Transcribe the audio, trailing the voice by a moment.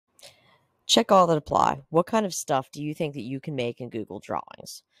Check all that apply. What kind of stuff do you think that you can make in Google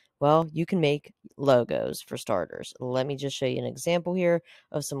Drawings? Well, you can make logos for starters. Let me just show you an example here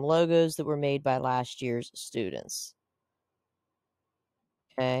of some logos that were made by last year's students.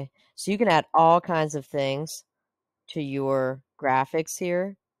 Okay, so you can add all kinds of things to your graphics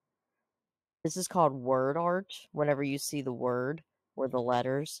here. This is called word art. Whenever you see the word or the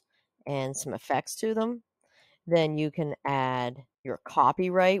letters and some effects to them, then you can add your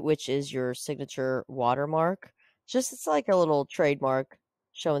copyright, which is your signature watermark. Just it's like a little trademark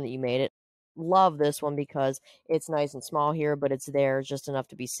showing that you made it. Love this one because it's nice and small here, but it's there just enough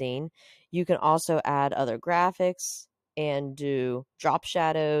to be seen. You can also add other graphics and do drop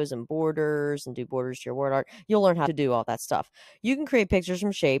shadows and do borders to your word art. You'll learn how to do all that stuff. You can create pictures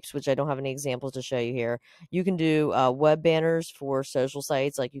from shapes, which I don't have any examples to show you here. You can do web banners for social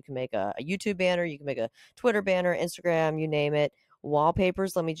sites, like you can make a YouTube banner, you can make a Twitter banner, Instagram, you name it.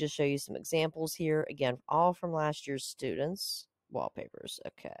 Wallpapers, let me just show you some examples here. Again, all from last year's students. Wallpapers,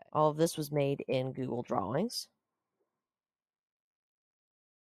 okay. All of this was made in Google Drawings.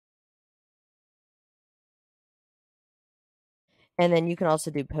 And then you can also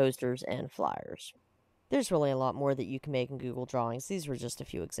do posters and flyers. There's really a lot more that you can make in Google Drawings. These were just a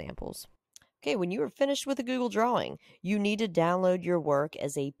few examples. Okay, when you are finished with a Google drawing, you need to download your work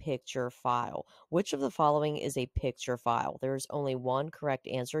as a picture file. Which of the following is a picture file? There is only one correct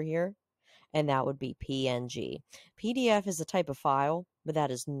answer here, and that would be PNG. PDF is a type of file, but that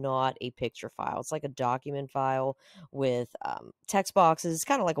is not a picture file. It's like a document file with text boxes. It's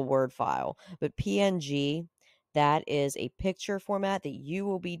kind of like a Word file, but PNG, that is a picture format that you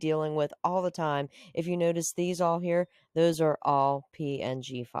will be dealing with all the time. If you notice these all here, those are all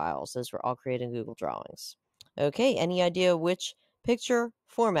PNG files. Those were all created in Google Drawings. Okay, any idea which picture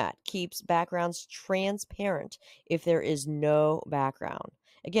format keeps backgrounds transparent if there is no background?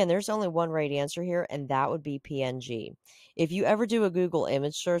 Again, there's only one right answer here, and that would be PNG. If you ever do a Google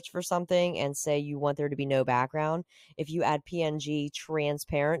image search for something and say you want there to be no background, if you add PNG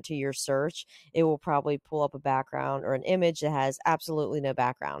transparent to your search, it will probably pull up a background or an image that has absolutely no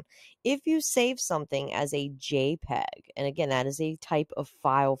background. If you save something as a JPEG, and again, that is a type of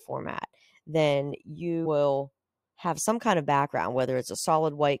file format, then you will have some kind of background, whether it's a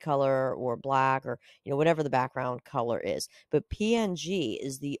solid white color or black or whatever the background color is. But PNG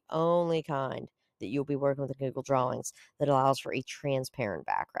is the only kind that you'll be working with in Google Drawings that allows for a transparent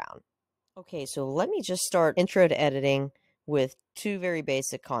background. Okay, so let me just start intro to editing with two very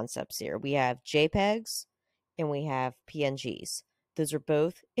basic concepts here. We have JPEGs and we have PNGs. Those are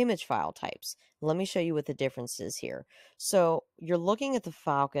both image file types. Let me show you what the difference is here. So you're looking at the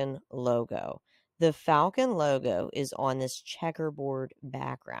Falcon logo. The Falcon logo is on this checkerboard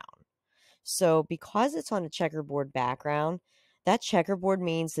background. So because it's on a checkerboard background, that checkerboard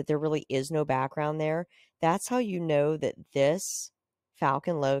means that there really is no background there. That's how you know that this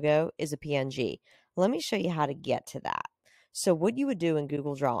Falcon logo is a PNG. Let me show you how to get to that. So what you would do in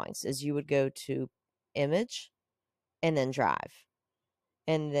Google Drawings is you would go to Image and then Drive.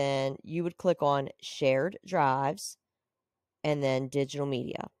 And then you would click on Shared Drives and then Digital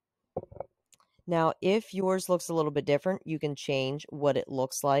Media. Now, if yours looks a little bit different, you can change what it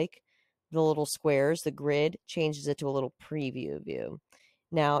looks like. The little squares, the grid, changes it to a little preview view.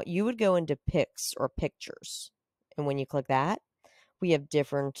 Now, you would go into Pics or Pictures. And when you click that, we have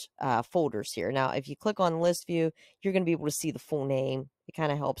different folders here. Now, if you click on List View, you're going to be able to see the full name. It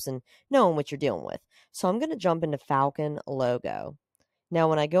kind of helps in knowing what you're dealing with. So I'm going to jump into Falcon Logo. Now,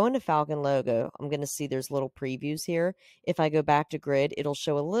 when I go into Falcon logo, I'm going to see there's little previews here. If I go back to grid, it'll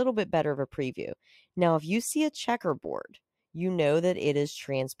show a little bit better of a preview. Now, if you see a checkerboard, you know that it is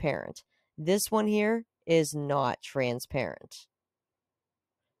transparent. This one here is not transparent.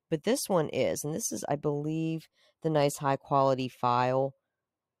 But this one is, and this is, I believe, the nice high quality file.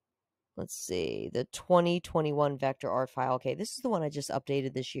 Let's see, the 2021 vector art file. Okay, this is the one I just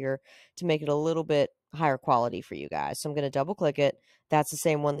updated this year to make it a little bit higher quality for you guys. So I'm going to double click it. That's the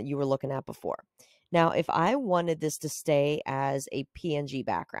same one that you were looking at before. Now, if I wanted this to stay as a PNG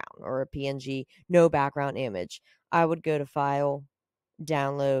background or a PNG no background image, I would go to File,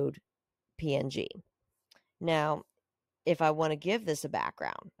 Download, PNG. Now, if I want to give this a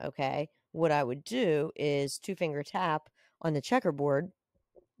background, okay, what I would do is two-finger tap on the checkerboard,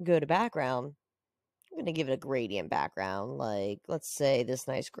 go to background. I'm going to give it a gradient background, like, let's say this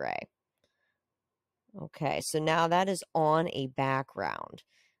nice gray. Okay, so now that is on a background.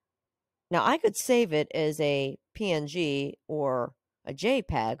 Now, I could save it as a PNG or a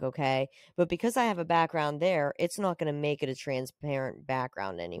JPEG, okay? But because I have a background there, it's not going to make it a transparent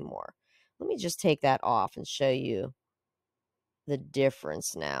background anymore. Let me just take that off and show you the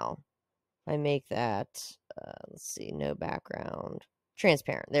difference now. I make that, let's see, no background,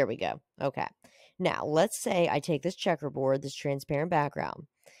 transparent. There we go. Okay. Now, let's say I take this checkerboard, this transparent background,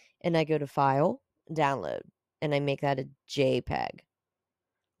 and I go to File, Download, and I make that a JPEG.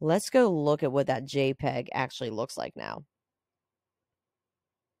 Let's go look at what that JPEG actually looks like now.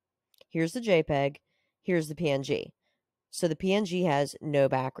 Here's the JPEG. Here's the PNG. So the PNG has no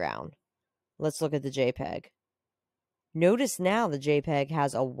background. Let's look at the JPEG. Notice now the JPEG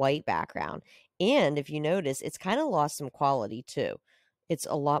has a white background. And if you notice, it's kind of lost some quality too. It's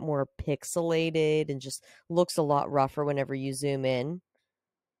a lot more pixelated and just looks a lot rougher whenever you zoom in.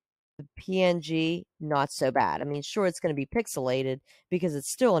 The PNG, not so bad. I mean, sure, it's going to be pixelated because it's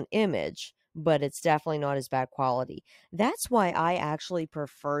still an image, but it's definitely not as bad quality. That's why I actually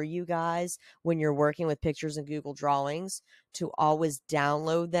prefer, you guys, when you're working with pictures in Google Drawings, to always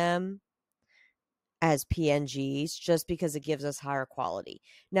download them as PNGs just because it gives us higher quality.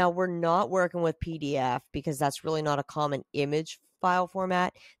 Now, we're not working with PDF because that's really not a common image file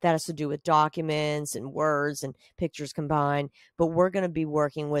format. That has to do with documents and words and pictures combined, but we're going to be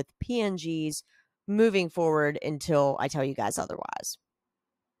working with PNGs moving forward until I tell you guys otherwise.